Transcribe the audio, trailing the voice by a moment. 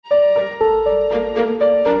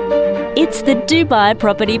It's the Dubai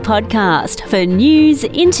Property Podcast for news,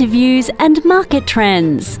 interviews and market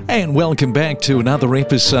trends. And welcome back to another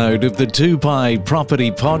episode of the Dubai Property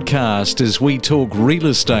Podcast as we talk real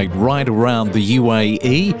estate right around the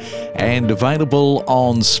UAE and available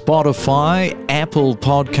on Spotify, Apple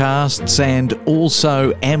Podcasts and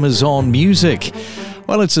also Amazon Music.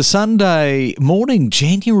 Well, it's a Sunday morning,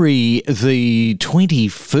 January the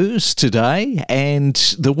 21st today, and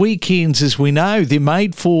the weekends, as we know, they're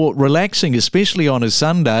made for relaxing, especially on a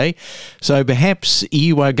Sunday. So perhaps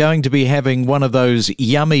you are going to be having one of those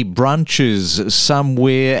yummy brunches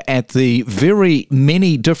somewhere at the very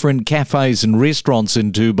many different cafes and restaurants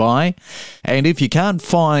in Dubai. And if you can't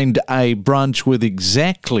find a brunch with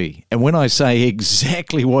exactly, and when I say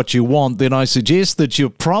exactly what you want, then I suggest that you're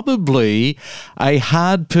probably a hard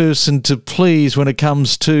person to please when it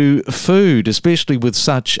comes to food, especially with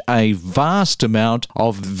such a vast amount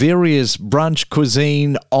of various brunch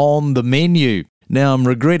cuisine on the menu. Now, I'm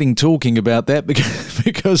regretting talking about that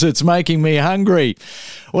because it's making me hungry.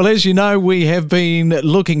 Well, as you know, we have been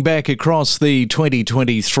looking back across the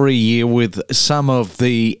 2023 year with some of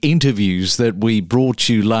the interviews that we brought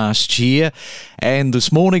you last year. And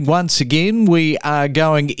this morning, once again, we are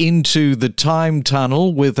going into the time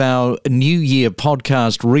tunnel with our New Year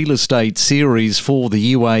podcast real estate series for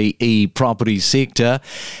the UAE property sector.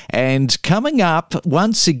 And coming up,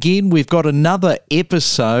 once again, we've got another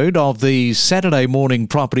episode of the Saturday morning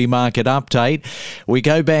property market update. We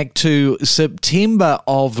go back to September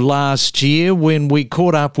of last year when we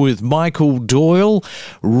caught up with Michael Doyle,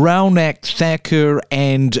 Raunak Thakur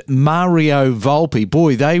and Mario Volpe.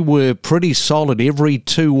 Boy, they were pretty solid. Every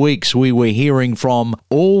 2 weeks we were hearing from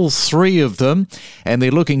all three of them, and they're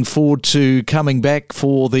looking forward to coming back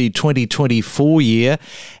for the 2024 year.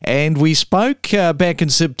 And we spoke back in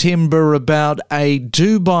September about a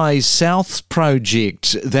Dubai South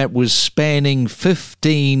project that was spanning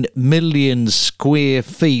 15 million square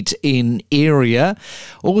feet in area.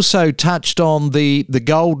 Also touched on the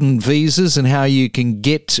golden visas and how you can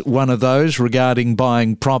get one of those regarding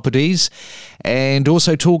buying properties, and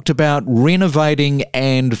also talked about renovating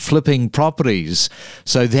and flipping properties.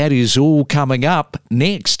 So that is all coming up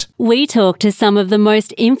next. We talk to some of the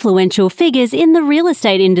most influential figures in the real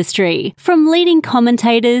estate industry, from leading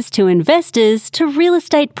commentators to investors to real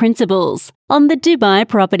estate principals, on the Dubai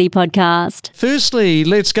Property Podcast. Firstly,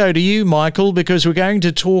 let's go to you, Michael, because we're going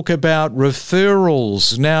to talk about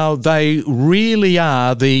referrals. Now, they really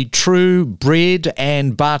are the true bread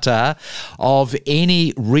and butter of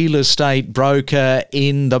any real estate broker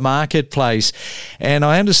in the marketplace. And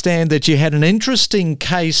I understand that you had an interesting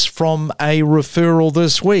case from a referral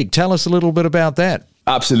this week. Tell us a little bit about that.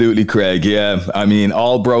 Absolutely, Craig. Yeah. I mean,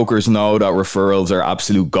 all brokers know that referrals are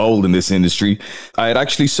absolute gold in this industry. I had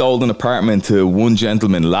actually sold an apartment to one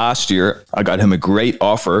gentleman last year. I got him a great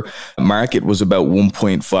offer. Market was about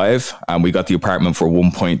 1.5 and we got the apartment for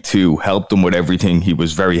 1.2. Helped him with everything. He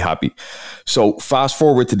was very happy. So fast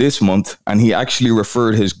forward to this month, and he actually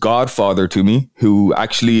referred his godfather to me, who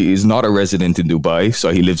actually is not a resident in Dubai. So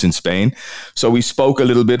he lives in Spain. So we spoke a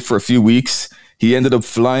little bit for a few weeks. He ended up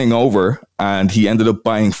flying over and he ended up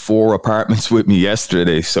buying 4 apartments with me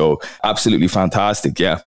yesterday. So absolutely fantastic.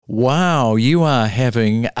 Yeah. Wow, you are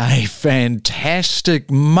having a fantastic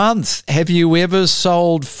month. Have you ever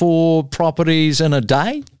sold 4 properties in a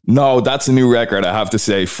day? No, that's a new record, I have to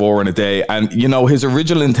say, 4 in a day. And, you know, his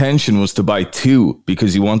original intention was to buy 2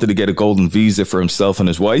 because he wanted to get a golden visa for himself and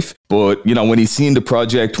his wife. But, you know, when he's seen the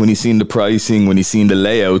project, when he's seen the pricing, when he's seen the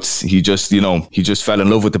layouts, he just fell in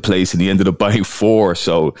love with the place and he ended up buying 4.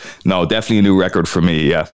 So, no, definitely a new record for me,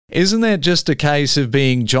 yeah. Isn't that just a case of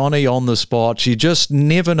being Johnny on the spot? You just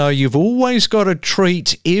never know. You've always got to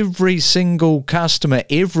treat every single customer,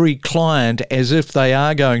 every client as if they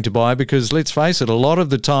are going to buy, because let's face it, a lot of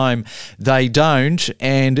the time they don't.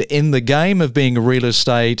 And in the game of being a real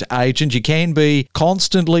estate agent, you can be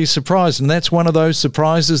constantly surprised. And that's one of those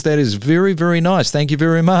surprises that is very, very nice. Thank you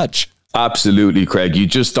very much. Absolutely, Craig. You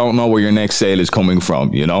just don't know where your next sale is coming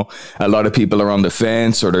from, you know? A lot of people are on the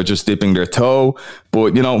fence or they're just dipping their toe.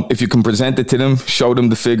 But, you know, if you can present it to them, show them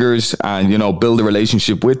the figures and, you know, build a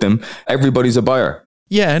relationship with them, everybody's a buyer.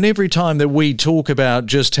 Yeah, and every time that we talk about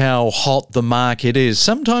just how hot the market is,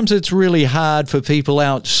 sometimes it's really hard for people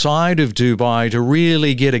outside of Dubai to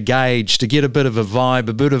really get a gauge, to get a bit of a vibe,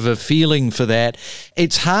 a bit of a feeling for that.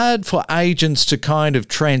 It's hard for agents to kind of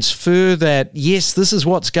transfer that, yes, this is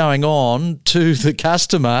what's going on, to the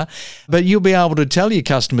customer, but you'll be able to tell your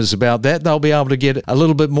customers about that. They'll be able to get a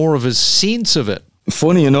little bit more of a sense of it.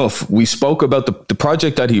 Funny enough, we spoke about the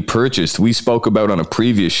project that he purchased. We spoke about on a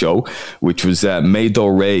previous show, which was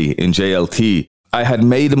Maydo Ray in JLT. I had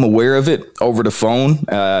made him aware of it over the phone.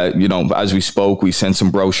 As we spoke, we sent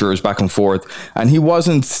some brochures back and forth, and he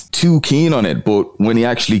wasn't too keen on it. But when he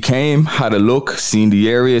actually came, had a look, seen the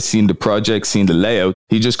area, seen the project, seen the layout,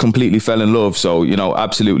 he just completely fell in love. So,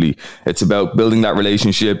 absolutely, it's about building that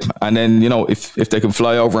relationship. And then, if they can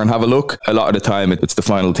fly over and have a look, a lot of the time, it's the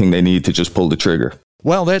final thing they need to just pull the trigger.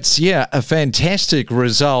 Well, that's, a fantastic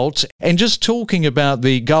result. And just talking about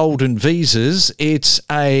the golden visas, it's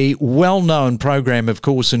a well-known program, of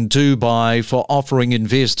course, in Dubai for offering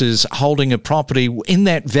investors holding a property in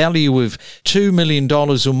that value of $2 million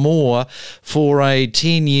or more for a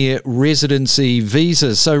 10-year residency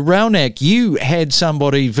visa. So, Raunak, you had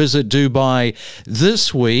somebody visit Dubai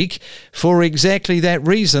this week for exactly that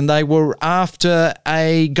reason. They were after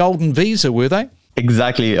a golden visa, were they?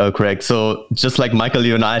 Exactly, correct. So just like Michael,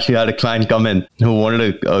 you and I actually had a client come in who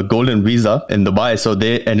wanted a golden visa in Dubai. So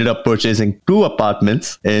they ended up purchasing 2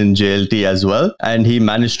 apartments in JLT as well. And he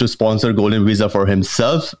managed to sponsor golden visa for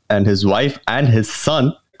himself and his wife and his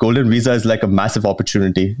son. Golden visa is like a massive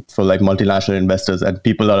opportunity for like multinational investors, and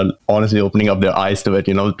people are honestly opening up their eyes to it.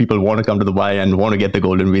 People want to come to Dubai and want to get the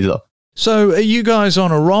golden visa. So are you guys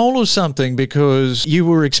on a roll or something? Because you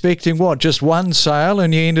were expecting, just one sale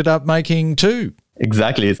and you ended up making 2?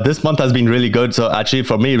 Exactly. This month has been really good. So actually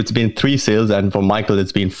for me, it's been 3 sales, and for Michael,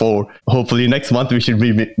 it's been 4. Hopefully next month we should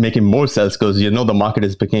be making more sales, because the market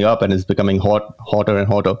is picking up and it's becoming hotter and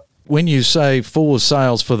hotter. When you say 4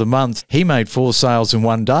 sales for the month, he made 4 sales in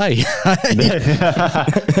one day.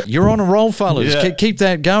 You're on a roll, fellas. Yeah. Keep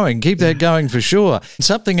that going. Keep that going for sure.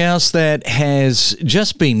 Something else that has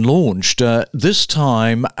just been launched, this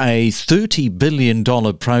time a $30 billion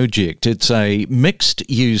project. It's a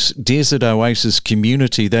mixed-use desert oasis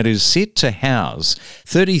community that is set to house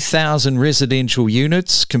 30,000 residential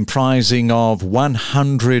units comprising of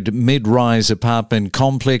 100 mid-rise apartment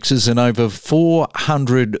complexes and over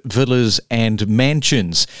 400 villas and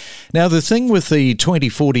mansions. Now, the thing with the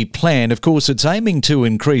 2040 plan, of course, it's aiming to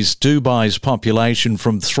increase Dubai's population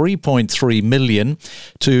from 3.3 million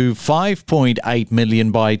to 5.8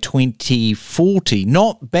 million by 2040.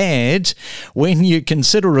 Not bad when you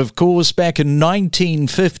consider, of course, back in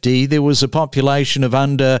 1950, there was a population of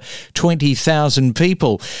under 20,000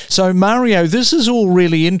 people. So, Mario, this is all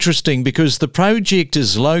really interesting because the project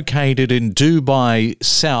is located in Dubai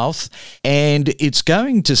South, and it's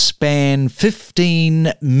going to span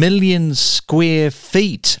 15 million square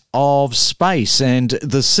feet of space and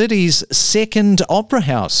the city's second opera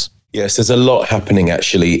house. Yes, there's a lot happening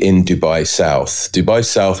actually in Dubai South. Dubai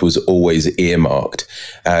South was always earmarked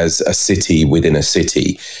as a city within a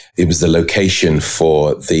city. It was the location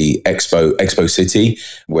for the Expo City,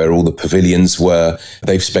 where all the pavilions were.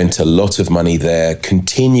 They've spent a lot of money there,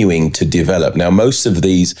 continuing to develop. Now, most of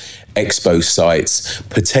these Expo sites,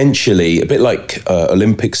 potentially a bit like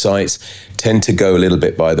Olympic sites, tend to go a little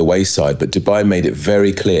bit by the wayside, but Dubai made it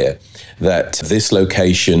very clear that this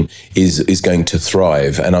location is going to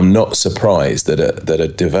thrive. And I'm not surprised that a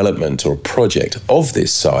development or a project of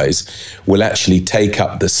this size will actually take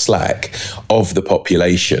up the slack of the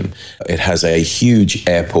population. It has a huge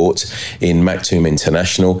airport in Maktoum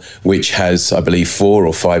International, which has, I believe, 4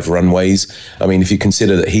 or 5 runways. I mean, if you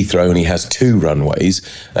consider that Heathrow only has 2 runways,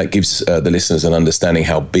 that gives the listeners an understanding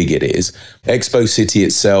how big it is. Expo City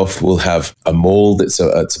itself will have a mall that's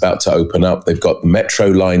about to open up. They've got metro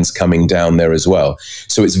lines coming down there as well.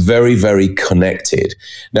 So it's very, very connected.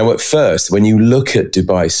 Now, at first, when you look at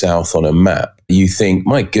Dubai South on a map, you think,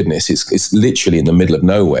 my goodness, it's literally in the middle of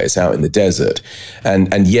nowhere. It's out in the desert.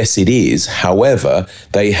 And yes, it is. However,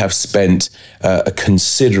 they have spent a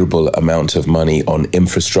considerable amount of money on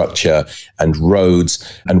infrastructure and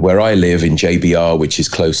roads. And where I live in JBR, which is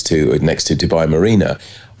next to Dubai Marina,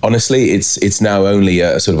 honestly, it's now only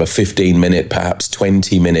a sort of a 15-minute, perhaps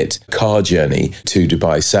 20-minute car journey to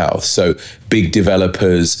Dubai South. So big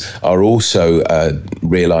developers are also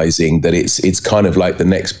realizing that it's kind of like the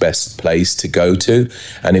next best place to go to.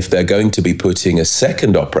 And if they're going to be putting a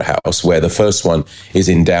second opera house, where the first one is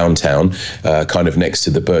in downtown, kind of next to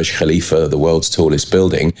the Burj Khalifa, the world's tallest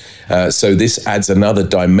building. So this adds another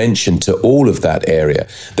dimension to all of that area.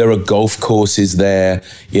 There are golf courses there.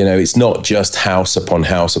 It's not just house upon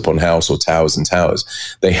house upon house or towers and towers.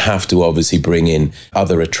 They have to obviously bring in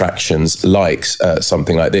other attractions like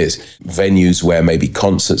something like this, venues where maybe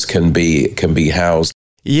concerts can be housed.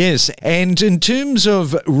 Yes, and in terms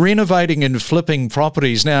of renovating and flipping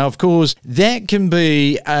properties, now, of course, that can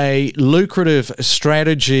be a lucrative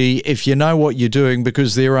strategy if you know what you're doing,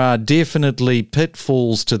 because there are definitely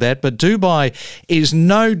pitfalls to that. But Dubai is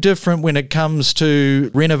no different when it comes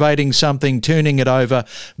to renovating something, turning it over,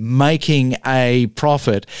 making a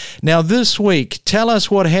profit. Now, this week, tell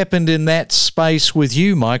us what happened in that space with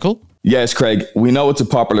you, Michael. Yes, Craig, we know it's a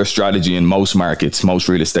popular strategy in most markets, most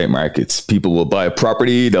real estate markets. People will buy a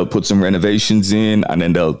property, they'll put some renovations in, and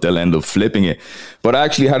then they'll end up flipping it. But I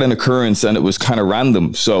actually had an occurrence and it was kind of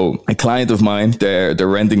random. So a client of mine, they're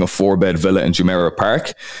renting a 4-bed villa in Jumeirah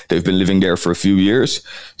Park. They've been living there for a few years.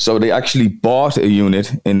 So they actually bought a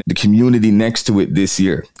unit in the community next to it this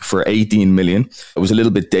year for 18 million. It was a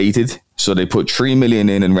little bit dated. So they put 3 million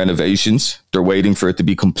in renovations. They're waiting for it to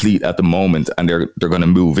be complete at the moment, and they're going to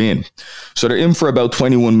move in. So they're in for about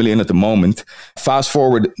 21 million at the moment. Fast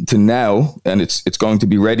forward to now, and it's going to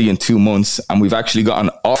be ready in 2 months, and we've actually got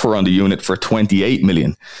an offer on the unit for 28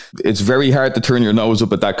 million. It's very hard to turn your nose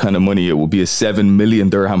up at that kind of money. It will be a 7 million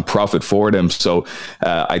dirham profit for them. So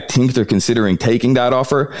I think they're considering taking that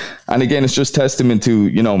offer. And again, it's just testament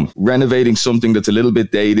to, renovating something that's a little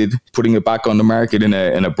bit dated, putting it back on the market in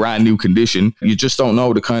a brand new condition. You just don't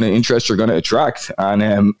know the kind of interest you're going to attract.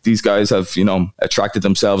 And these guys have, attracted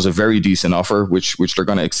themselves a very decent offer, which they're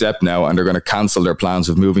going to accept now, and they're going to cancel their plans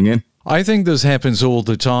of moving in. I think this happens all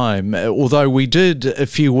the time, although we did a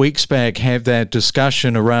few weeks back have that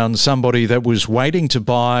discussion around somebody that was waiting to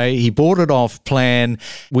buy. He bought it off plan.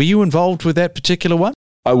 Were you involved with that particular one?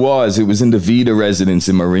 I was. It was in the Vida residence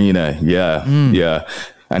in Marina. Yeah.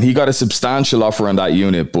 And he got a substantial offer on that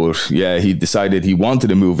unit, but he decided he wanted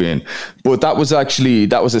to move in. But that was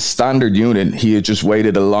a standard unit. He had just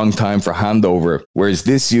waited a long time for handover, whereas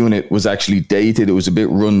this unit was actually dated. It was a bit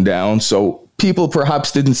run down. So people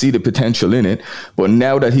perhaps didn't see the potential in it, but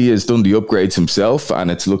now that he has done the upgrades himself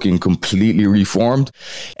and it's looking completely reformed.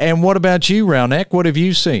 And what about you, Raunak? What have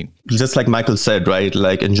you seen? Just like Michael said, right?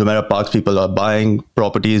 Like in Jumeirah Parks, people are buying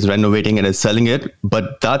properties, renovating and selling it.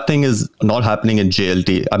 But that thing is not happening in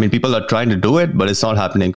JLT. I mean, people are trying to do it, but it's not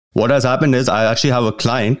happening. What has happened is I actually have a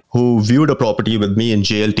client who viewed a property with me in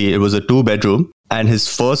JLT. It was a 2-bedroom. And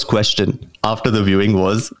his first question after the viewing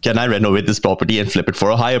was, can I renovate this property and flip it for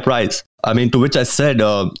a higher price? I mean, to which I said,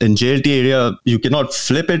 in JLT area, you cannot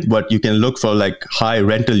flip it, but you can look for like high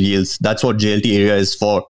rental yields. That's what JLT area is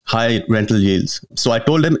for, high rental yields. So I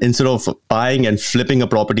told him, instead of buying and flipping a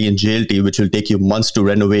property in JLT, which will take you months to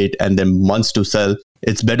renovate and then months to sell,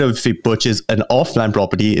 it's better if you purchase an off-plan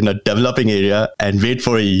property in a developing area and wait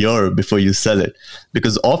for a year before you sell it.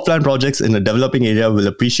 Because off-plan projects in a developing area will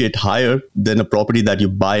appreciate higher than a property that you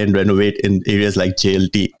buy and renovate in areas like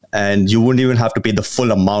JLT. And you wouldn't even have to pay the full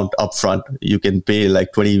amount upfront. You can pay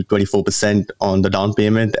like 24% on the down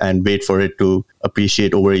payment and wait for it to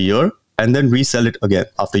appreciate over a year, and then resell it again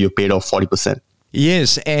after you've paid off 40%.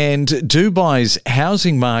 Yes, and Dubai's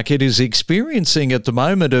housing market is experiencing at the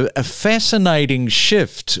moment a fascinating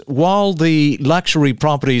shift. While the luxury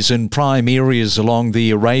properties in prime areas along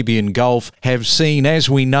the Arabian Gulf have seen, as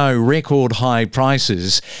we know, record high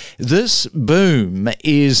prices, this boom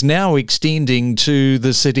is now extending to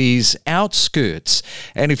the city's outskirts.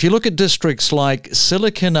 And if you look at districts like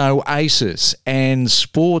Silicon Oasis and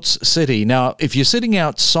Sports City, now if you're sitting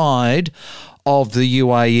outside of the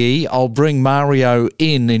UAE. I'll bring Mario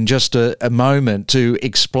in just a moment to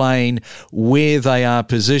explain where they are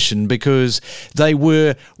positioned, because they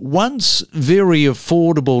were once very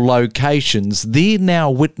affordable locations. They're now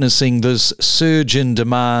witnessing this surge in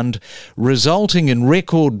demand, resulting in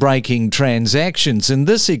record-breaking transactions. And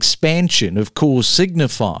this expansion, of course,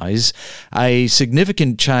 signifies a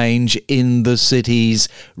significant change in the city's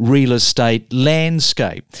real estate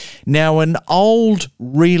landscape. Now, an old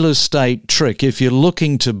real estate trick, if you're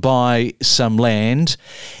looking to buy some land,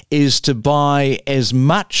 is to buy as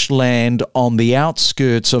much land on the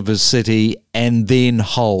outskirts of a city and then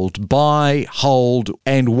hold. Buy, hold,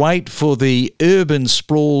 and wait for the urban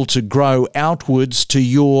sprawl to grow outwards to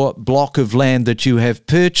your block of land that you have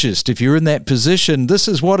purchased. If you're in that position, this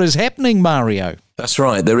is what is happening, Mario. That's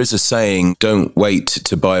right. There is a saying, don't wait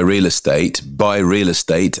to buy real estate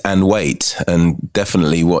and wait. And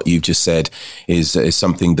definitely what you've just said is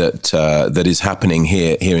something that is happening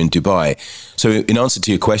here in Dubai. So in answer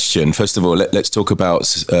to your question, first of all, let's talk about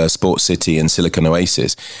Sports City and Silicon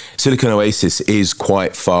Oasis. Silicon Oasis is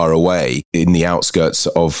quite far away in the outskirts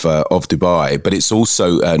of Dubai, but it's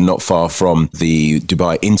also not far from the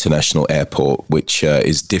Dubai International Airport, which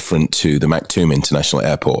is different to the Maktoum International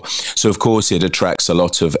Airport. So of course it attracts attracts a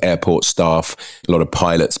lot of airport staff, a lot of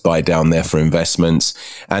pilots buy down there for investments,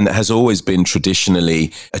 and it has always been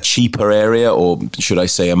traditionally a cheaper area, or should I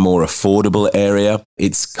say a more affordable area.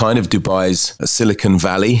 It's kind of Dubai's Silicon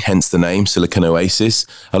Valley, hence the name, Silicon Oasis.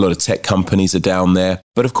 A lot of tech companies are down there.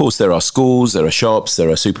 But of course, there are schools, there are shops, there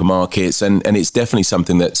are supermarkets, and it's definitely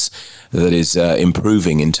something that is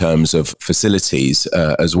improving in terms of facilities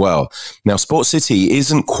as well. Now, Sports City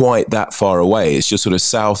isn't quite that far away. It's just sort of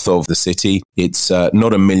south of the city. It's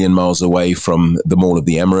not a million miles away from the Mall of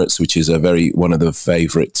the Emirates, which is one of the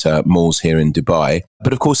favorite malls here in Dubai.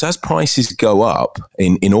 But of course, as prices go up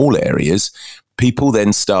in all areas, people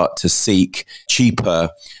then start to seek cheaper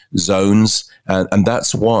zones. And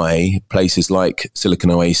that's why places like Silicon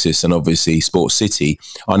Oasis and obviously Sports City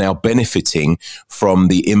are now benefiting from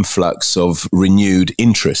the influx of renewed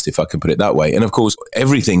interest, if I can put it that way. And of course,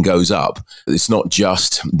 everything goes up. It's not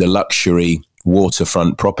just the luxury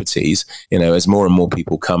waterfront properties. As more and more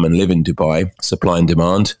people come and live in Dubai, supply and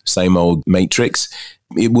demand, same old matrix,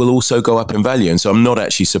 it will also go up in value. And so I'm not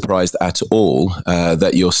actually surprised at all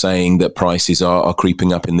that you're saying that prices are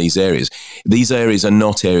creeping up in these areas. These areas are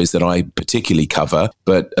not areas that I particularly cover,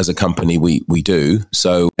 but as a company, we do.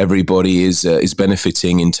 So everybody is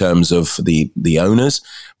benefiting in terms of the owners,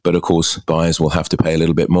 but of course, buyers will have to pay a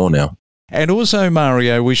little bit more now. And also,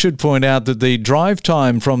 Mario, we should point out that the drive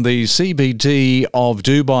time from the CBD of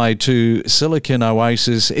Dubai to Silicon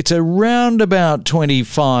Oasis, it's around about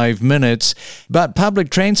 25 minutes, but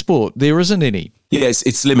public transport, there isn't any. Yes,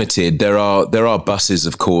 it's limited. There are buses,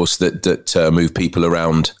 of course, that move people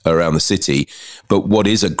around the city. But what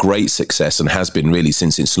is a great success, and has been really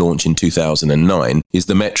since its launch in 2009, is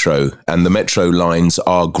the metro. And the metro lines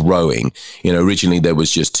are growing. Originally there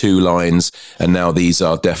was just 2 lines, and now these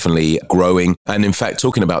are definitely growing. And in fact,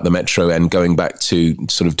 talking about the metro and going back to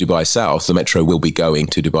sort of Dubai South, the metro will be going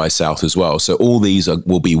to Dubai South as well. So all these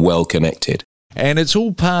will be well connected. And it's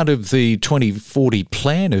all part of the 2040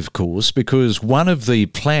 plan, of course, because one of the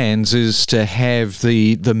plans is to have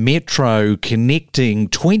the metro connecting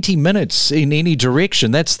 20 minutes in any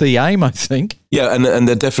direction. That's the aim, I think. Yeah, and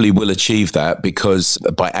they definitely will achieve that, because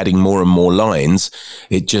by adding more and more lines,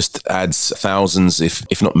 it just adds thousands,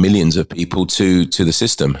 if not millions of people to the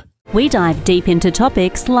system. We dive deep into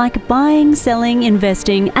topics like buying, selling,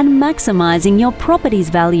 investing, and maximising your property's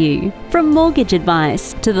value. From mortgage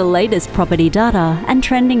advice to the latest property data and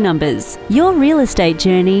trending numbers, your real estate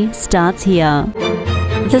journey starts here.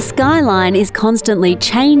 The skyline is constantly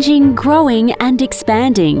changing, growing, and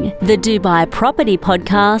expanding. The Dubai Property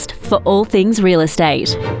Podcast for all things real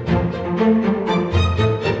estate.